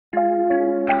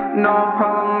No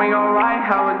problem, we gon' ride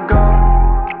how it go.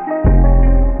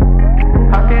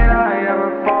 How can I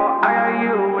ever fall? I got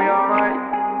you, we alright.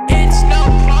 It's no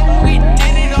problem, we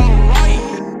did it alright.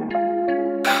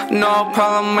 No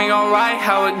problem, we gon' ride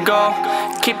how it go.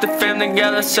 Keep the fam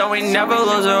together so we never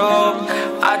lose our hope.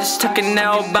 I just took an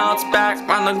L, bounce back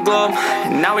round the globe.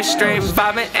 And now we straight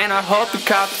vibing and I hope you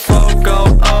caught the flow.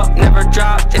 Go up, never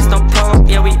drop, it's no problem,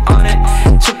 yeah we on it.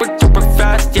 Super duper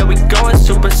fast, yeah we going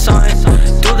supersonic.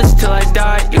 Do this till I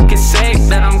die, you can say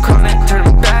that I'm chronic. Turn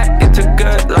it back into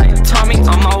good like Tommy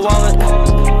on my wallet.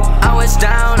 I was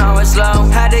down, I was low,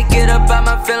 had to get up out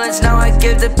my feelings, now I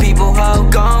give the people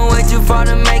hope. Going way too far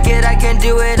to make it, I can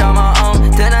do it on my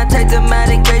own. Then I take the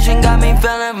medication, got me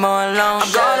feeling more alone.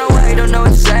 I'm going away, don't know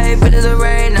what to say, but in the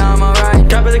rain, now I'm alright.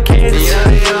 Top of the kids,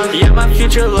 yeah, my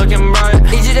future looking bright.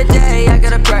 Need you today, I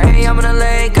gotta pray, I'm on a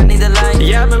lake, I need the light.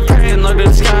 Yeah, I've been praying, look at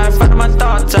the sky, finding my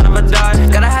thoughts, I never die.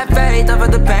 Gotta have faith, over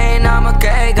the pain, now I'm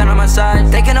okay, got on my side.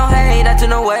 Thinking no hate, I turn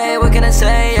no way, what can I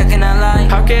say, I cannot lie.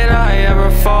 How can I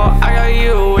ever fall? I got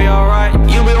you, we alright.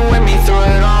 You been with me through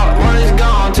it all, world is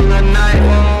gone to the night.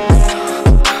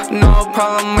 No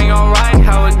problem, we gon' ride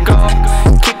how it go.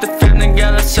 Keep the fam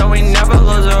together so we never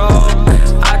lose our hope.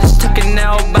 I just took an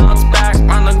L, bounce back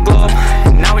round the globe.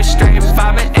 And now we straight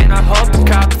vibing and I hope you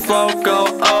caught the flow.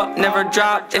 Go up, never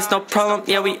drop, it's no problem,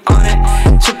 yeah we on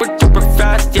it. Super duper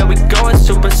fast, yeah we going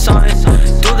supersonic.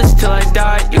 Do this till I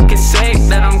die, you can say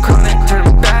that I'm chronic. Turn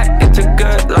it back into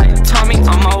good like Tommy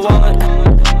on my wallet.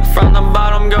 From the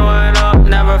bottom going up,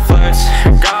 never flex.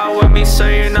 God with me so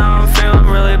you know I'm feeling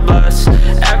really blessed.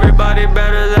 Everybody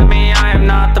better than me, I am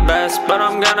not the best, but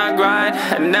I'm gonna grind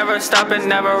and never stop and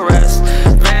never rest.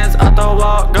 Vans out the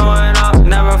wall, going up,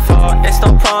 never fall. It's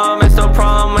no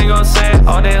problem, we gon' say it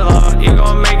all day long. You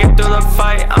gon' make it through the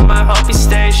fight, I'ma help you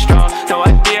stay strong. No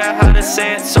idea how to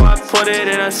say it, so I put it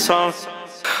in a song.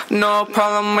 No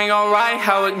problem, we gon' ride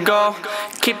how it go.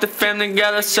 Keep the fam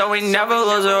together so we never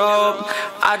lose our hope.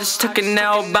 I just took an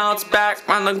L, bounce back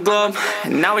round the globe.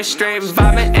 And now we straight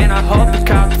vibing and I hope you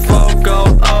caught the flow.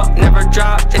 Go up, never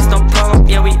drop, it's no problem,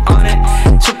 yeah we on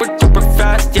it. Super duper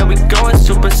fast, yeah we going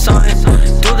supersonic.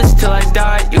 Do